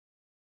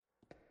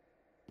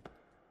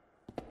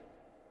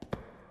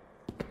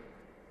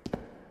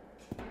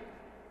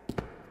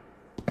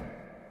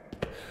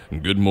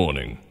Good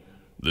morning.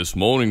 This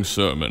morning's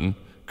sermon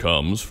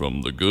comes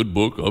from the good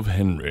book of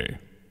Henry.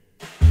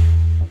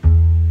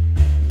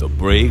 The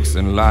breaks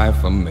in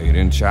life are made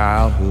in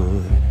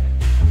childhood.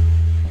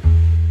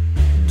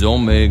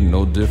 Don't make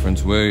no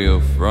difference where you're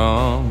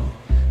from.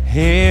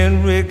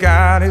 Henry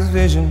got his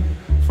vision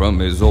from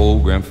his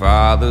old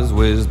grandfather's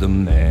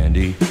wisdom, and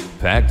he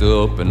packed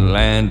up and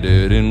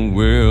landed in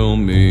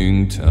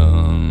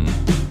Wilmington.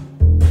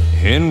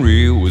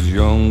 Henry was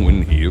young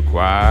when he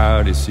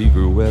acquired his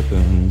secret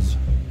weapons,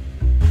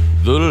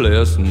 the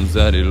lessons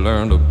that he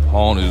learned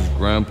upon his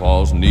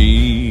grandpa's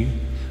knee.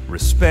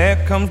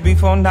 Respect comes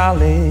before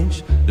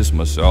knowledge, this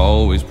must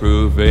always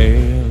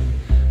prevail,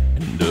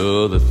 and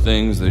other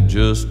things they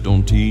just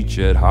don't teach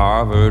at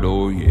Harvard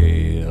or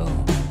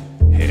Yale.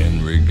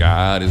 Henry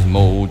got his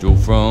mojo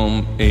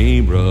from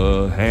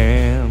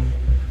Abraham.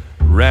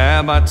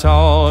 Rabbi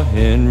taught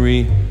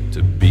Henry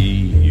to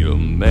be a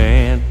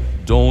man.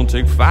 Don't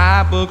take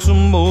 5 books of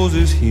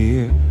Moses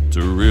here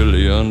to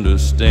really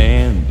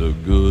understand. The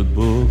good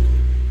book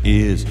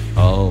is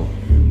all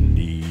you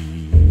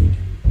need.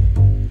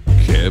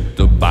 Kept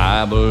the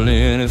Bible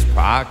in his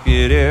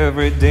pocket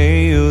every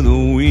day of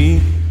the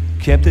week.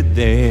 Kept it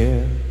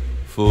there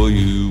for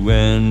you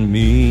and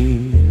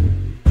me.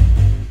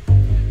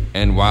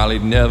 And while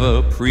he'd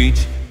never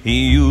preach,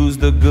 he used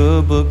the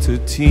good book to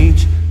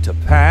teach, to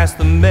pass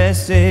the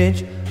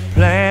message,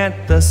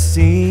 plant the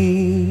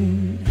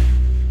seed.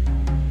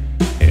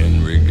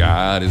 Henry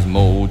got his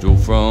mojo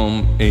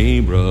from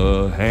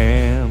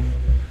Abraham.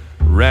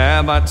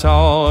 Rabbi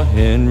taught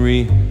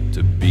Henry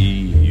to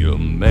be a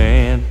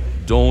man.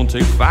 Don't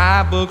take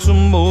 5 books of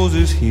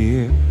Moses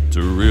here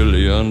to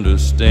really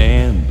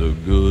understand. The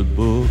good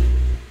book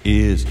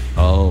is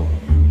all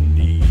you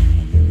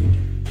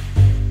need.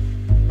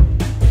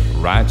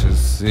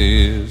 Righteous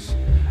is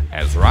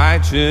as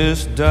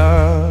righteous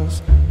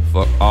does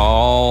for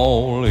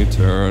all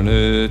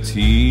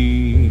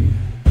eternity.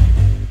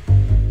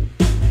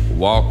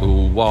 Walk the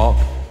walk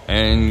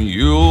and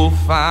you'll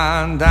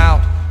find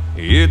out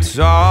it's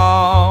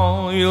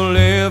all you'll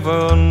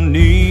ever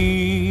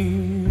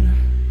need.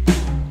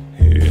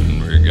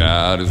 Henry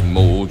got his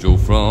mojo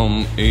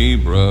from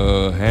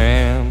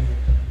Abraham.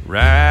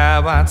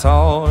 Rabbi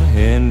taught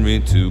Henry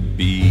to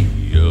be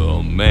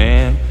a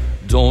man.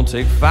 Don't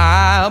take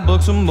 5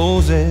 books of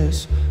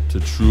Moses to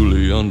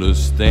truly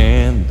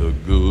understand. The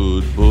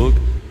good book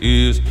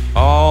is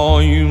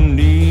all you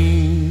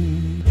need.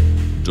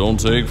 Don't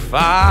take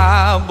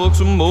 5 books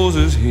of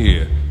Moses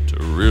here to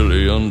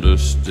really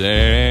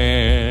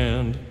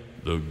understand.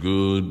 The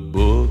good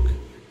book